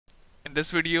In this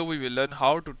video, we will learn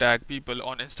how to tag people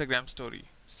on Instagram story.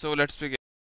 So let's begin.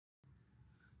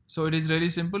 So it is really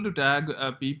simple to tag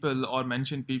people or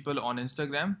mention people on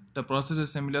Instagram. The process is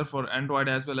similar for Android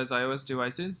as well as iOS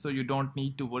devices, so you don't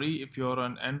need to worry if you're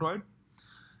on Android.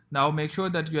 Now make sure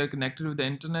that you are connected with the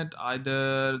internet,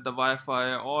 either the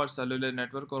Wi-Fi or cellular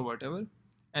network or whatever.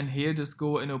 And here just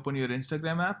go and open your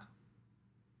Instagram app.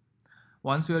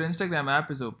 Once your Instagram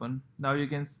app is open, now you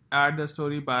can add the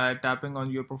story by tapping on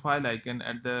your profile icon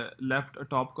at the left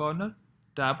top corner.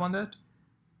 Tap on that,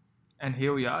 and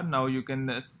here we are. Now you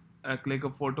can click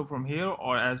a photo from here,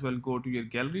 or as well go to your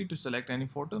gallery to select any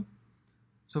photo.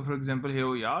 So for example, here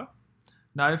we are.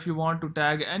 Now if you want to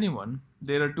tag anyone,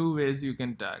 there are two ways you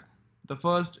can tag. The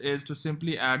first is to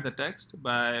simply add the text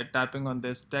by tapping on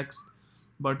this text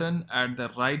button at the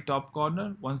right top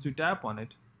corner. Once you tap on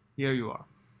it, here you are.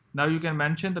 Now you can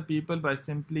mention the people by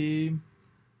simply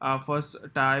first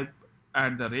type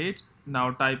at the rate.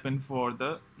 Now type in for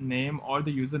the name or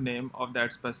the username of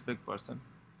that specific person.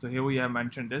 So here we have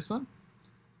mentioned this one.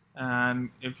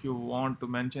 And if you want to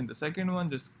mention the second one,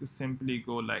 just simply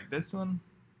go like this one,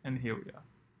 and here we are.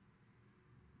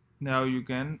 Now you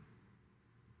can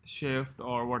shift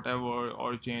or whatever,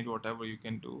 or change whatever you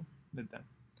can do with them.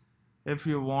 If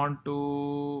you want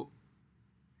to,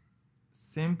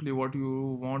 simply what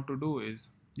you want to do is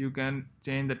you can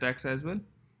change the text as well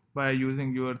by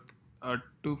using your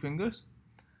two fingers,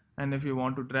 and if you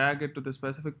want to drag it to the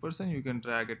specific person, you can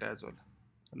drag it as well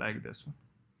like this one,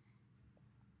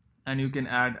 and you can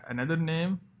add another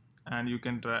name, and you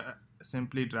can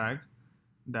simply drag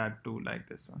that too like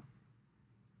this one.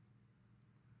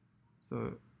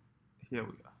 So here we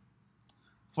are.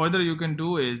 Further you can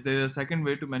do is, there is a second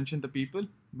way to mention the people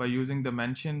by using the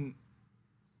mention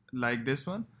like this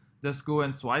one. Just go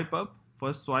and swipe up.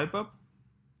 First swipe up,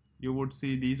 you would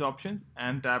see these options,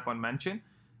 and tap on mention,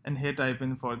 and here type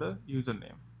in for the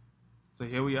username. So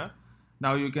here we are.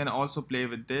 Now you can also play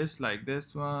with this like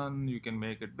this one. You can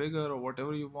make it bigger or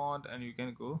whatever you want, and you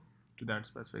can go to that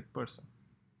specific person.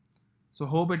 So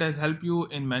hope it has helped you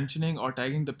in mentioning or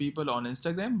tagging the people on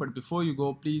Instagram. But before you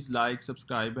go, please like,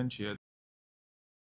 subscribe and share.